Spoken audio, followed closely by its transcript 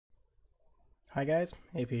Hi guys,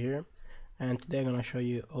 AP here, and today I'm gonna show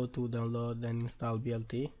you how to download and install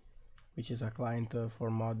BLT, which is a client for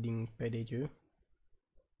modding Payday 2.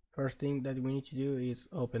 First thing that we need to do is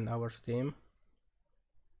open our Steam.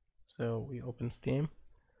 So we open Steam,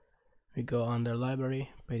 we go under Library,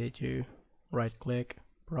 Payday 2, right click,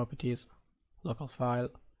 Properties, Local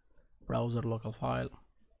File, Browser Local File,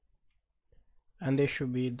 and this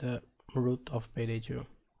should be the root of Payday 2.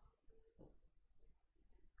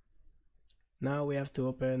 Now we have to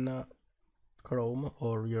open Chrome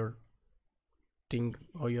or your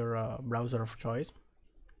browser of choice.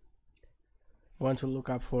 We want to look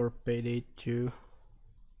up for Payday 2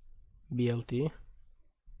 BLT.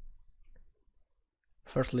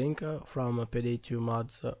 First link from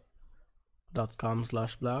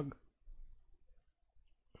payday2mods.com/blog.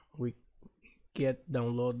 We get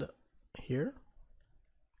download here.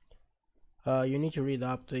 You need to read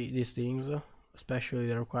up these things, especially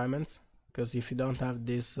the requirements, because if you don't have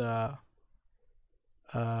this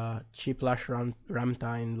cheap flash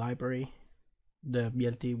runtime library, the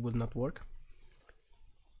BLT would not work.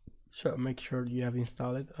 So make sure you have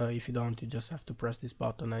installed it. If you don't, you just have to press this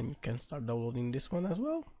button and you can start downloading this one as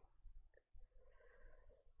well.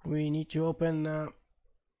 We need to open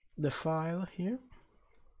the file here.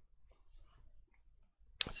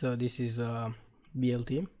 So this is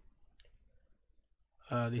BLT.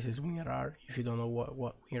 This is WinRAR. If you don't know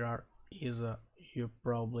what WinRAR is, you're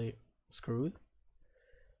probably screwed.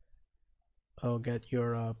 I'll get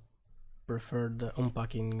your preferred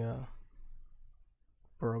unpacking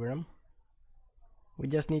program. We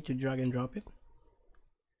just need to drag and drop it,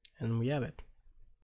 and we have it.